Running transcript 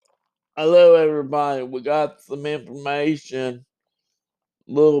Hello, everybody. We got some information,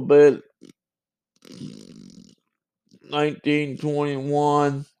 a little bit.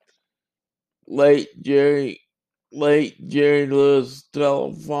 1921, late Jerry Lewis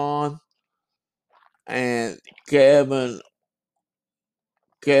telephone, and Kevin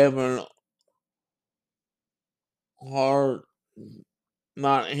Hart,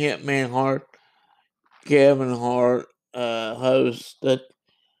 not Hitman Hart, Kevin Hart hosted.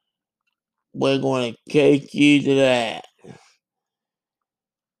 We're going to take you to that,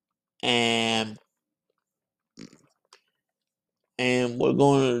 and we're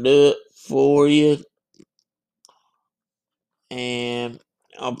going to do it for you. And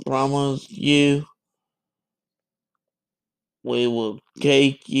I promise you, we will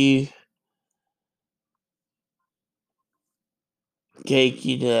take you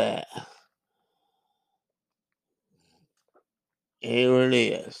to that. Here it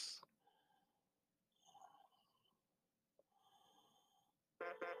is.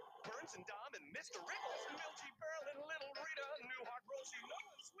 Burns and Dom and Mr. Rickles and Bill G. Pearl and Little Rita, Newhart, Rosie,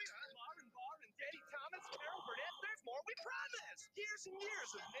 Noah, Sweetheart, Marvin Barr, and Danny Thomas, Carol Burnett. There's more, we promise. Years and years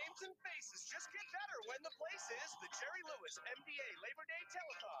of names and faces just get better when the place is the Jerry Lewis MBA Labor Day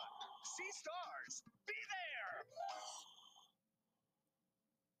Telethon. See stars. Be there.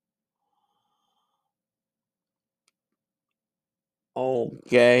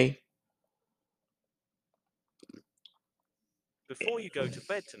 Okay. Before you go to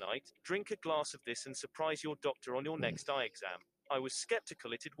bed tonight, drink a glass of this and surprise your doctor on your next eye exam. I was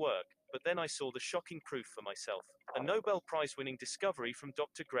skeptical it'd work, but then I saw the shocking proof for myself. A Nobel Prize-winning discovery from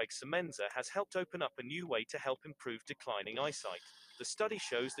Dr. Greg Semenza has helped open up a new way to help improve declining eyesight. The study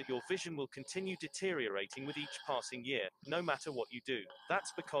shows that your vision will continue deteriorating with each passing year, no matter what you do.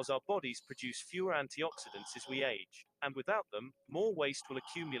 That's because our bodies produce fewer antioxidants as we age, and without them, more waste will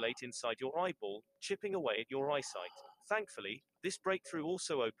accumulate inside your eyeball, chipping away at your eyesight. Thankfully, this breakthrough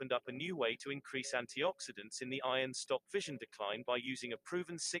also opened up a new way to increase antioxidants in the eye and stop vision decline by using a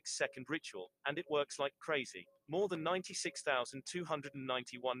proven 6-second ritual, and it works like crazy. More than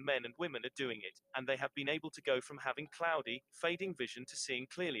 96,291 men and women are doing it, and they have been able to go from having cloudy, fading vision to seeing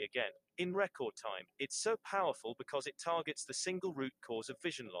clearly again, in record time. It's so powerful because it targets the single root cause of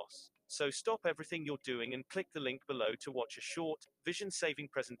vision loss. So stop everything you're doing and click the link below to watch a short, vision-saving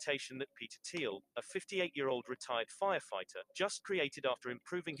presentation that Peter Thiel, a 58-year-old retired firefighter, just created after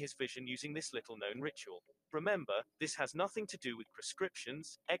improving his vision using this little-known ritual. Remember, this has nothing to do with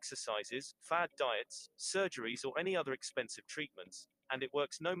prescriptions, exercises, fad diets, surgeries, or any other expensive treatments, and it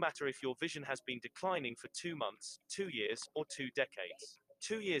works no matter if your vision has been declining for 2 months, 2 years, or 2 decades.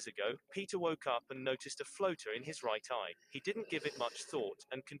 2 years ago, Peter woke up and noticed a floater in his right eye. He didn't give it much thought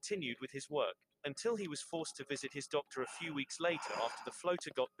and continued with his work, until he was forced to visit his doctor a few weeks later after the floater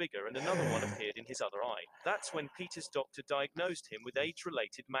got bigger and another one appeared in his other eye. That's when Peter's doctor diagnosed him with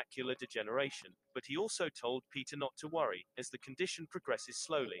age-related macular degeneration, but he also told Peter not to worry, as the condition progresses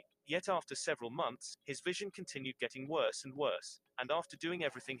slowly. Yet after several months, his vision continued getting worse and worse, and after doing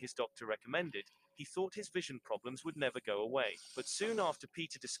everything his doctor recommended, he thought his vision problems would never go away. But soon after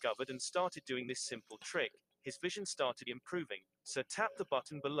Peter discovered and started doing this simple trick, his vision started improving. So tap the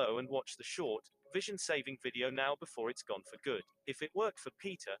button below and watch the short, vision-saving video now before it's gone for good. If it worked for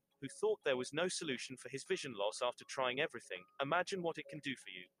Peter, who thought there was no solution for his vision loss after trying everything, imagine what it can do for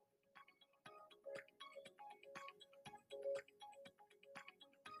you.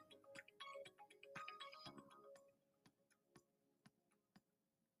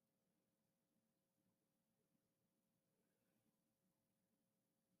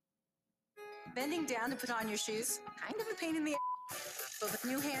 Bending down to put on your shoes, kind of a pain in the ass. But with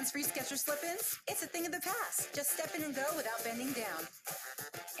new hands-free Skechers slip-ins, it's a thing of the past. Just step in and go without bending down.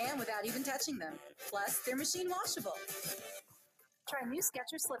 And without even touching them. Plus, they're machine washable. Try new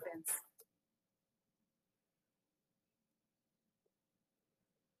Skechers slip-ins.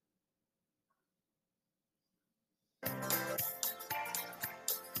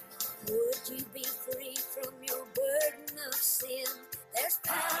 Would you be free from your burden of sin? There's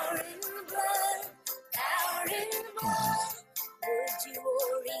power in the blood, power in the blood. Would you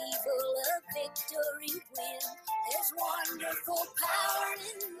or evil a victory win? There's wonderful power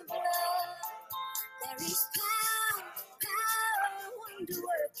in the blood. There is power,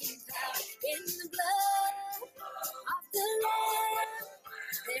 wonder-working power in the blood of the Lamb.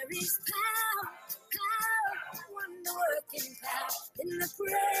 There is power, wonder-working power in the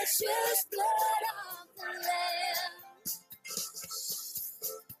precious blood of the Lamb.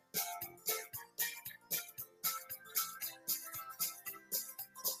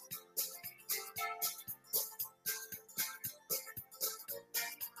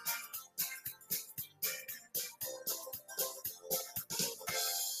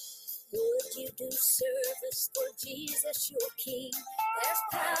 do service for Jesus, your King. There's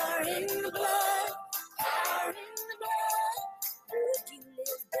power in the blood, power in the blood. Would you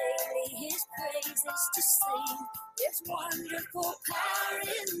live daily his praises to sing? There's wonderful power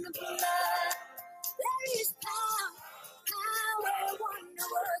in the blood. There is power, power,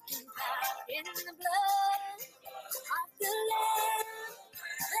 wonder-working power in the blood of the Lamb.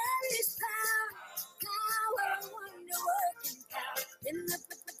 There is power, power, wonder-working power in the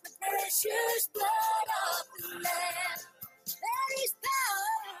precious blood of the Lamb. There is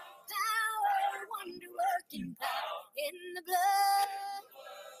power, power, wonder-working power in the blood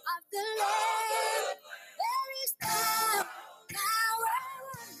of the Lamb. There is power, power,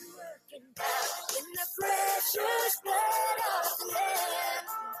 wonder-working power in the precious blood of the Lamb.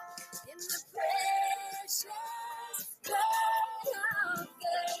 In the precious blood of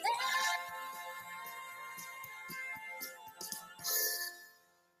the Lamb.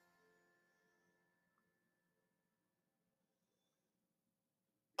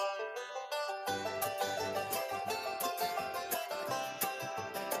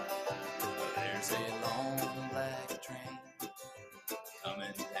 There's a long black train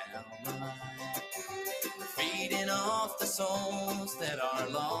coming down the line, feeding off the souls that are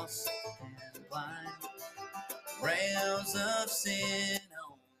lost and blind. Rails of sin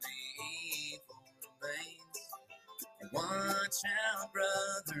on the evil lanes. Watch out,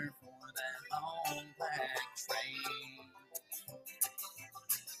 brother, for that long black train.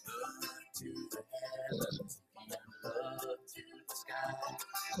 Look to the heavens and look to the sky.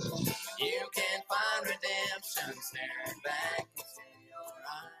 You can find redemption staring back into your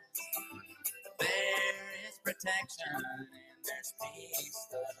eyes. There is protection and there's peace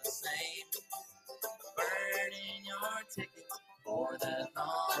the same. Burning your ticket for that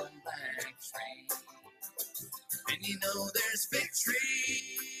long black train. And you know there's victory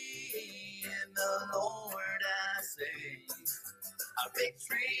in the Lord, I say. A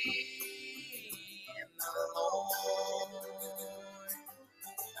victory in the Lord.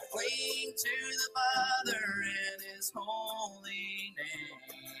 Cling to the Father in his holy name.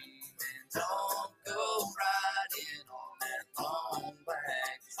 And don't go riding on that long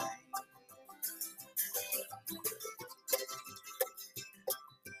black train.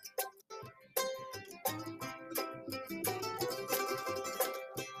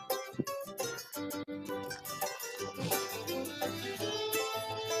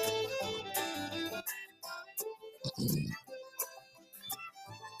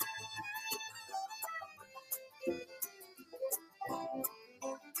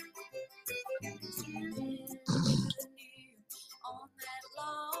 On that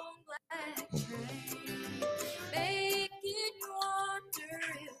long black train, making you wonder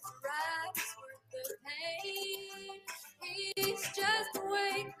if the ride is worth the pain. He's just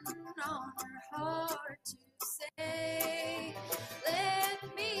waiting on her heart to say, let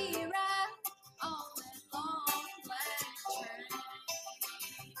me ride on that long black train.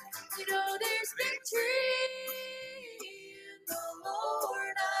 You know there's victory in the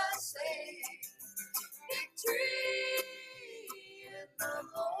Lord, I say. Victory in the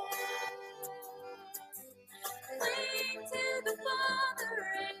Lord. Cling to the Father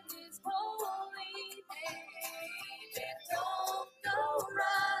in his holy name. And don't go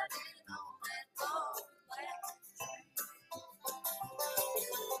riding on that long black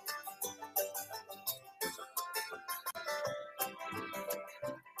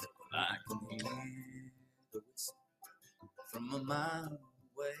I can hear the whistle from a mile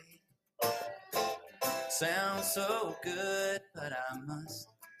away. Sounds so good, but I must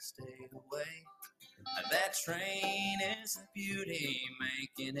stay away. That train is a beauty,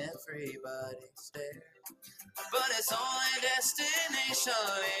 making everybody stare. But its only destination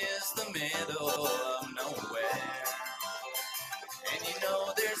is the middle of nowhere. And you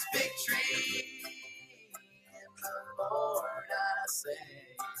know there's victory in the Lord, I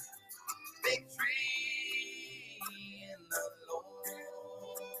say. Victory in the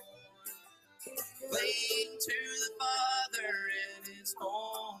Lord. Cling to the Father in his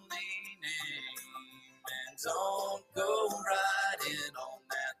holy name. And don't go riding on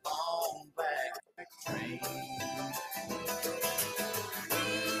that long black train.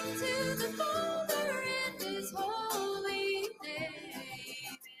 Cling to the Father in his holy name.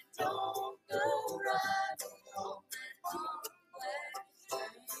 And don't go riding on that long black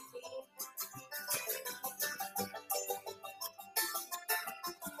train.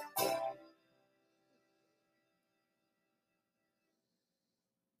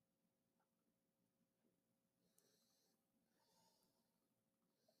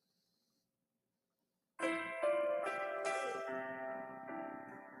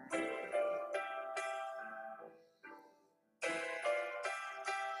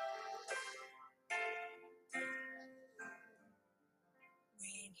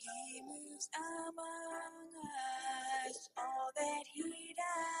 When he moves among us, all that he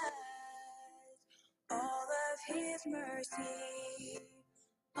does, all of his mercy,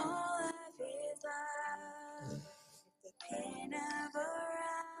 all of his love. If the pen of a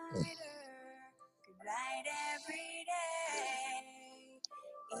writer could write every day,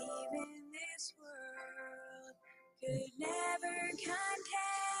 even this world could never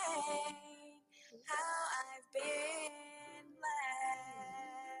contain how I've been blessed.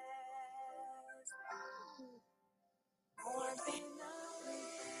 Warmth in the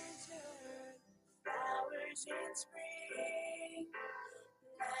winter, flowers in spring,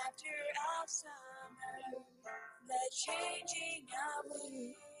 laughter of summer, the changing of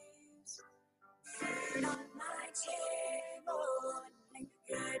leaves. Food on my table, a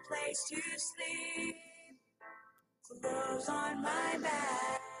good place to sleep, clothes on my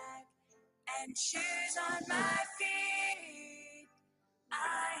back, and shoes on my feet.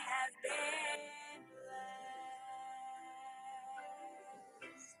 I have been blessed.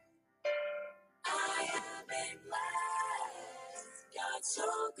 I have been blessed. God's so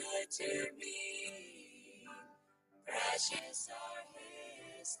good to me. Precious are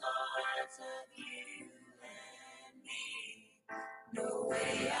his thoughts of you and me. No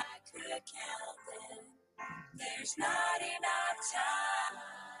way I could count them. There's not enough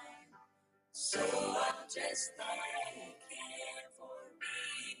time. So I'll just thank him for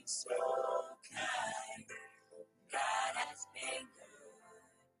being so kind. God has been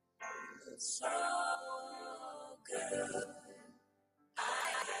good, so good. I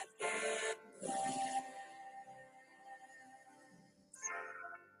have been blessed.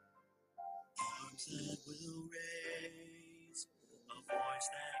 Arms that will raise, a voice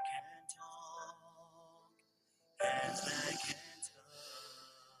that can talk, hands that can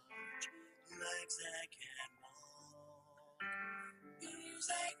touch, legs that can walk, ears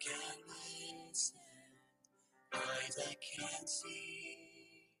that can listen, eyes that can see.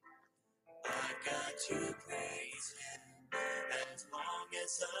 I've got to praise him as long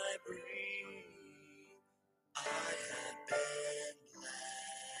as I breathe. I have been blessed.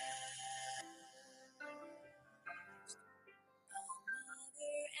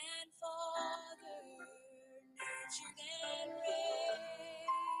 Mother and father, nurtured and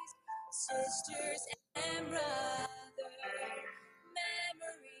raised, sisters and brother,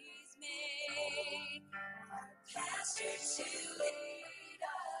 memories made, pastors to lead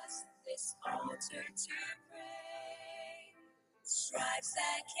us, this altar to pray, stripes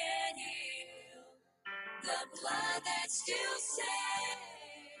that can heal, the blood that still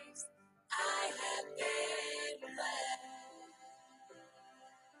saves. I have been blessed.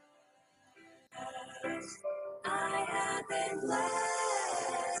 I have been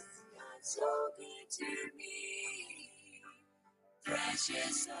blessed. God's so good to me.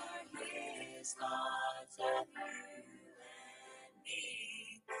 Precious are his thoughts of you and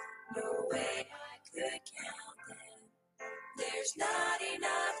me. No way I could count them. There's not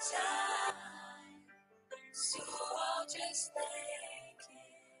enough time. So I'll just thank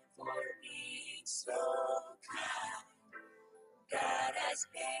him for being so kind. God has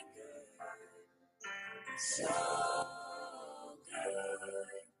been good, so good.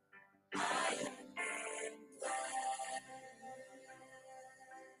 I have been blessed.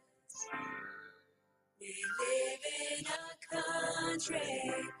 We live in a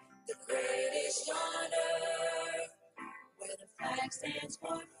country, the greatest on earth, where the flag stands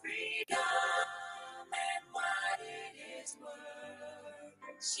for freedom and what it is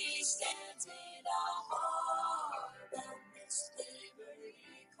worth. She stands in a heart of this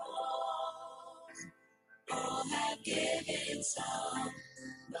liberty cause. All have given some,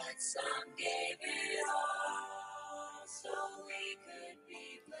 but some gave it all, so we could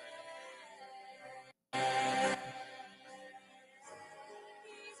be blessed.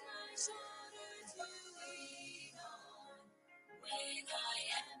 He's my shoulder to lean on when I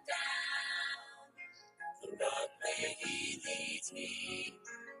am down. The rock where he leads me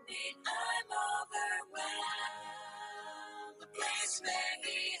when I'm overwhelmed. The place where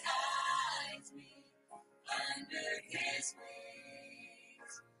he hides me under his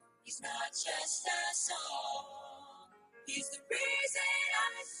wings. He's not just a song, he's the reason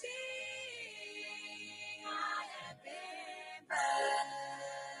I sing. I have been blessed.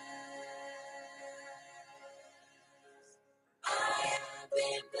 I have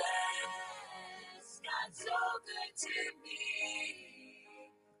been blessed. God's so good to me.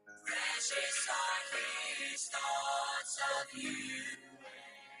 Precious are his thoughts of you and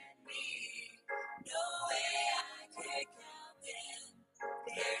me. No way I could count them.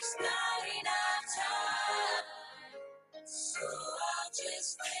 There's not enough time. So I'll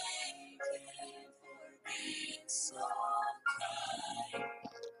just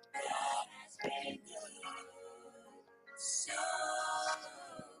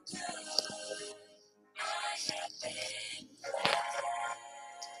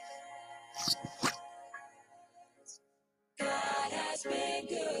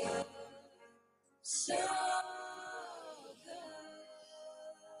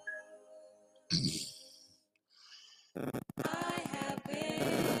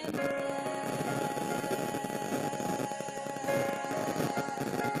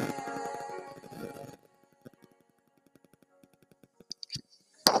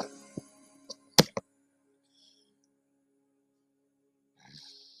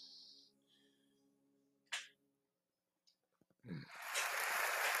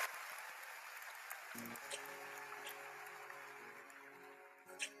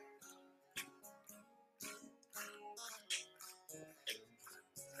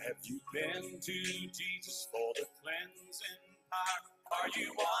Have you been to Jesus for the cleansing power? Are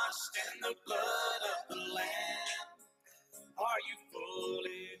you washed in the blood of the Lamb? Are you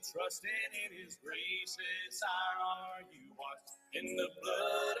fully trusting in His gracious hour? Are you washed in the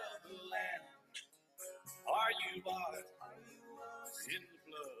blood of the Lamb? Are you washed in the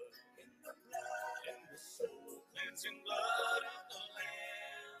blood, in the soul cleansing blood of the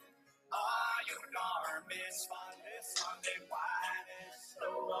Lamb? Are your garments spotless? Are they white as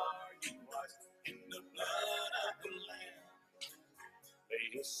snow? Are you washed in the blood of the Lamb?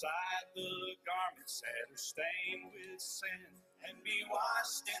 Lay aside the garments that are stained with sin and be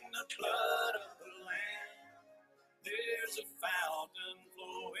washed in the blood of the Lamb. There's a fountain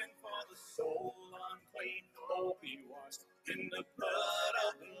flowing for the soul unclean. Oh, be washed in the blood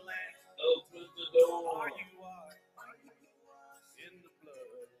of the Lamb. Open the door. Are you washed in the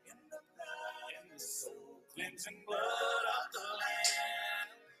blood, in the soul cleansing blood of the Lamb?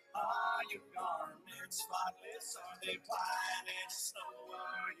 Are your garments spotless? Are they white as snow?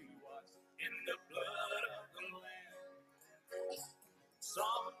 Are you washed in the blood of the Lamb? Some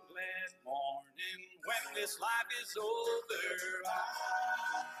glad morning when this life is over,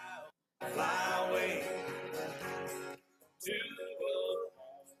 I'll fly away to the home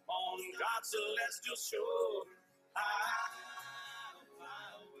on God's celestial shore. I'll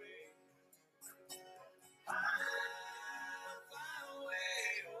fly away. I'll fly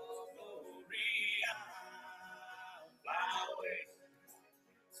away, oh glory. I'll fly away.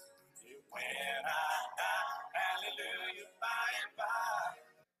 When I die, hallelujah, by and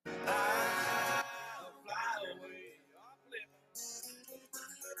by, I'll fly away.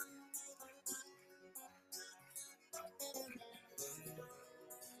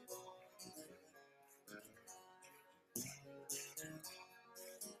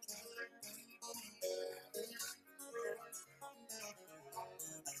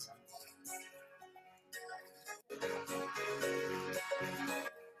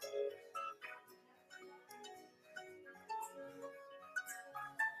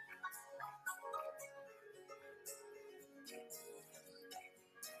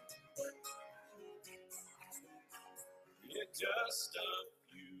 Just a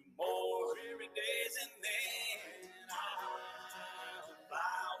few more weary days and then I'll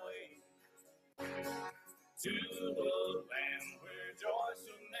fly away to the land where joy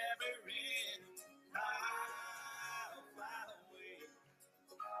shall never end. I'll fly away.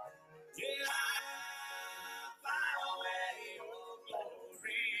 Yeah, I'll fly away, oh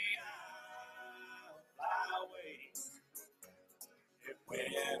glory. I'll fly away. When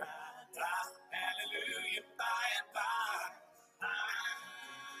I die, hallelujah, by and by,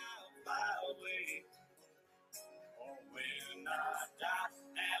 I'll fly away. Or when I die,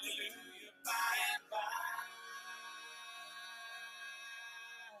 hallelujah, by and by,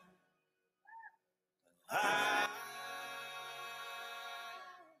 I'll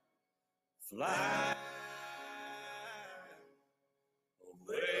fly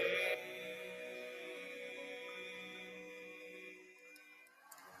away.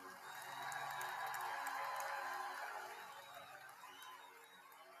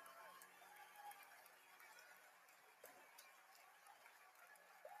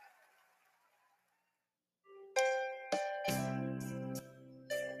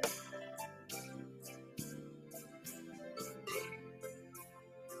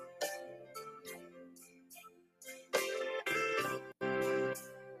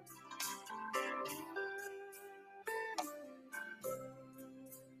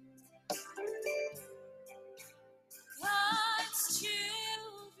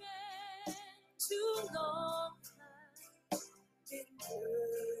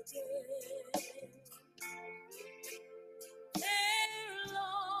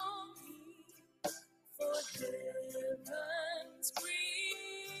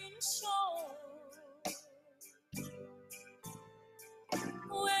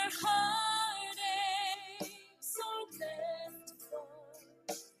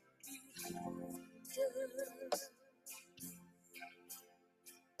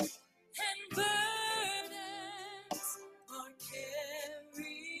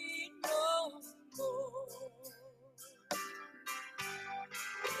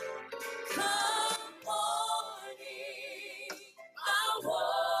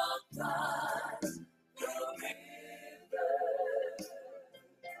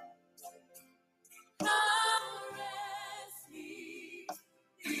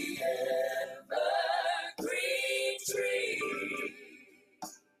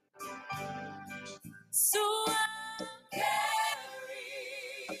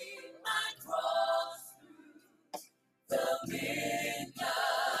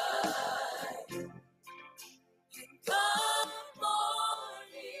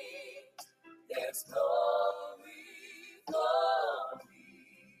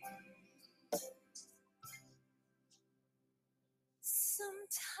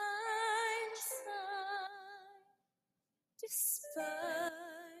 times I despised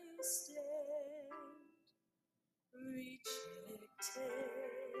and rejected.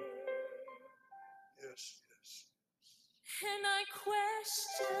 Yes. And I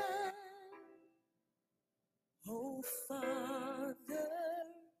question, oh Father,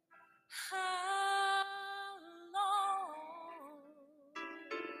 how long?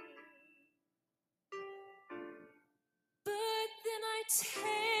 But then I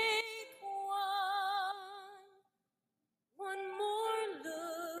take one more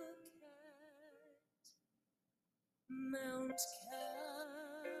look at Mount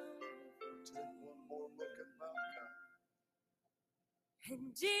Calvary. Take one more look at Mount Calvary.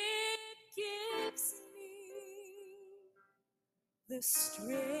 And it gives me the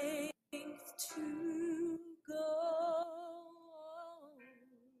strength to go. Praise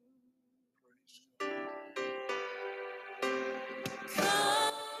God.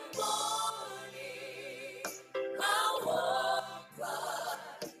 Come morning, I'll walk by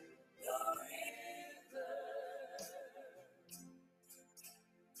the river.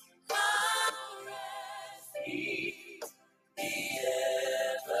 I'll rest beneath the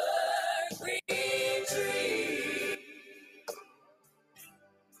evergreen tree.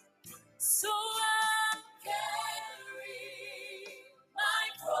 So I'll carry my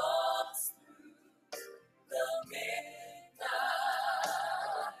cross through the midnight.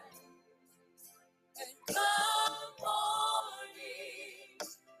 And come morning,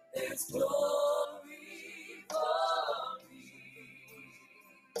 there's glory for me.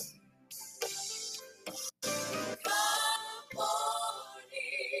 Come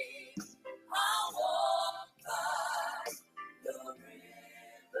morning, I'll walk by the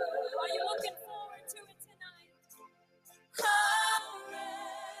river. Are you looking forward to it tonight? I'll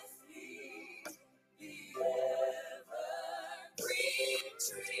rest beneath the evergreen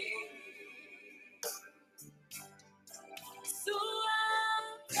tree. So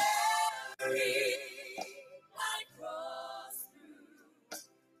I'll carry my cross through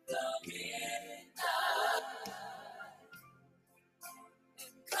the midnight. And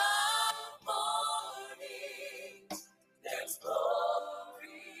come morning, there's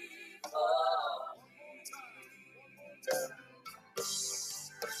glory for me.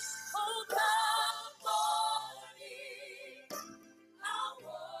 Oh, come morning, I'll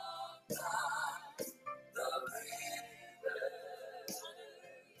walk by the river.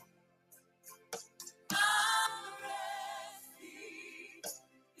 I'll rest beneath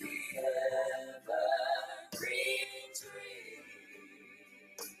the evergreen tree.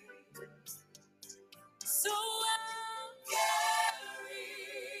 So I'll carry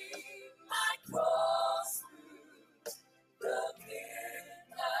my cross through the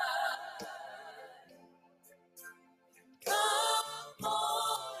midnight. Come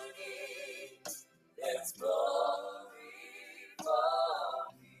morning, there's glory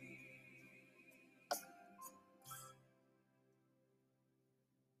for me.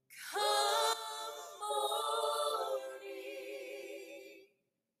 Come morning,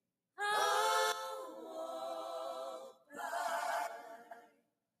 I'll walk by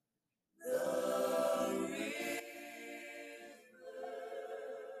the river.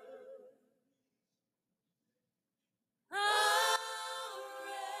 I'll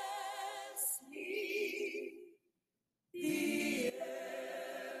rest beneath the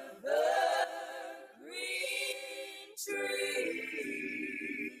evergreen tree.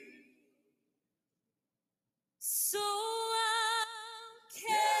 So I'll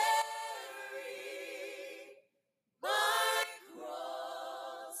carry my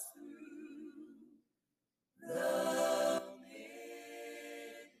cross through the midnight.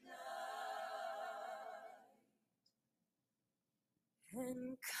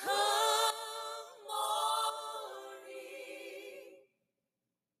 And come morning,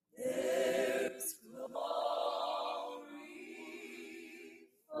 there's glory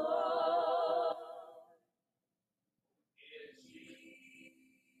for me.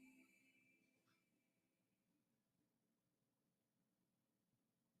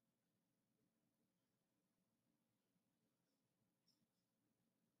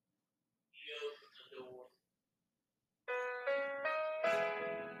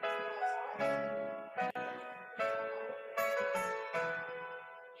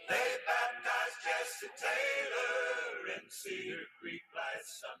 They baptized Jesse Taylor in Cedar Creek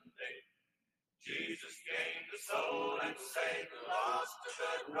last Sunday. Jesus gained the soul and saved the lost to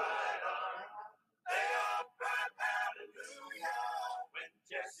the right arm. They all cried hallelujah when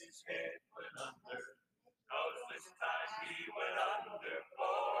Jesse's head went under. 'Cause this time he went under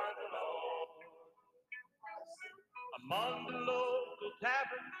for the Lord. Among the local tap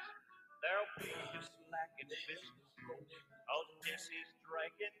business. Cause Jesse's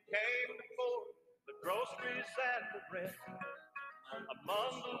drinking came before the groceries and the rest.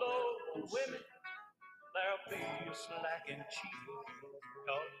 Among the local women, there'll be a slacking cheek.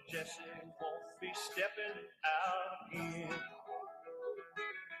 Cause Jesse won't be stepping out again.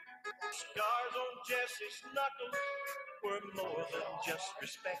 Scars on Jesse's knuckles were more than just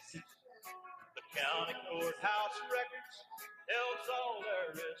respected. The county courthouse records tells all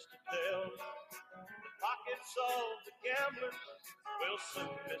there is to tell. The pockets of the gamblers will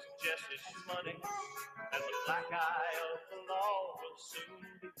soon miss Jesse's money, and the black eye of the law will soon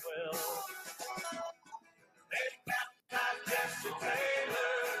be well. They baptized Jesse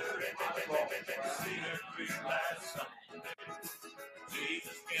Taylor in Cedar Creek last Sunday.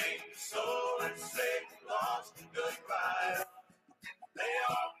 Jesus came to soul and saved the lost and good cry. They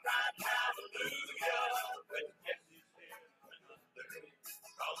all cried hallelujah when Jesse's head went under.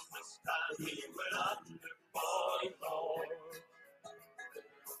 Cause this time he went under for the Lord.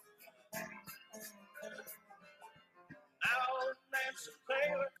 Now Nancy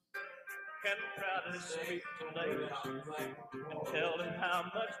Taylor can proudly speak to neighbors and tell them how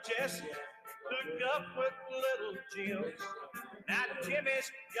much Jesse took up with little Jim. Now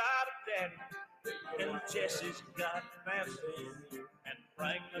Jimmy's got a daddy and Jesse's got fancy, and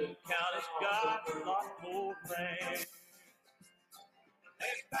Franklin County's got a lot more rain.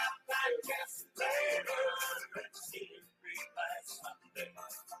 They baptized Jesse Taylor in Cedar Creek last Sunday.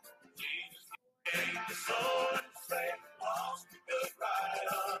 Jesus gave the soul and saved the lost and good right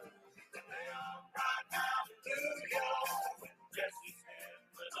on. And they all cried hallelujah when Jesse's head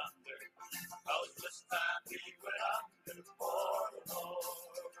went under. Cause this time he went under for the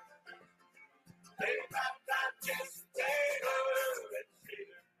Lord. They baptized Jesse Taylor in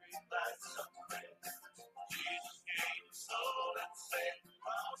Cedar Creek last Sunday. Jesus gave the soul and saved the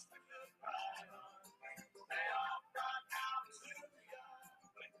lost and good right on. They all cried hallelujah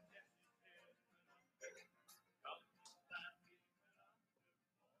when Jesse's head went under. Cause this time he went under.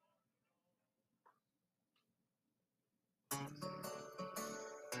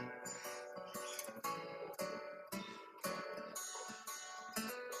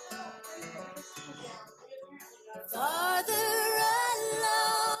 Farther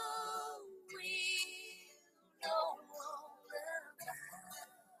along, we'll know all about it.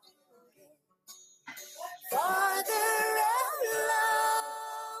 Farther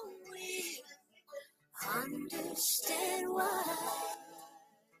along, we'll understand why.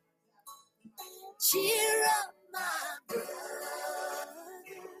 Cheer up, my brother,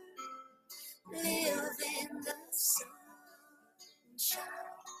 live in the sunshine.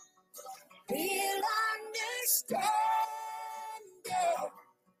 We'll understand it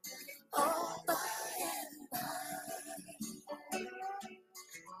all by and by.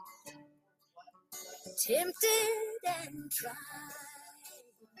 Tempted and tried,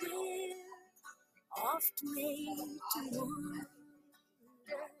 we're oft made to wonder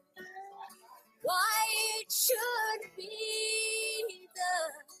why it should be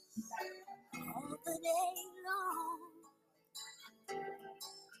thus all the day long.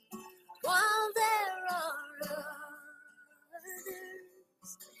 While there are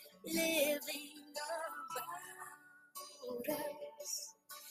others living about us,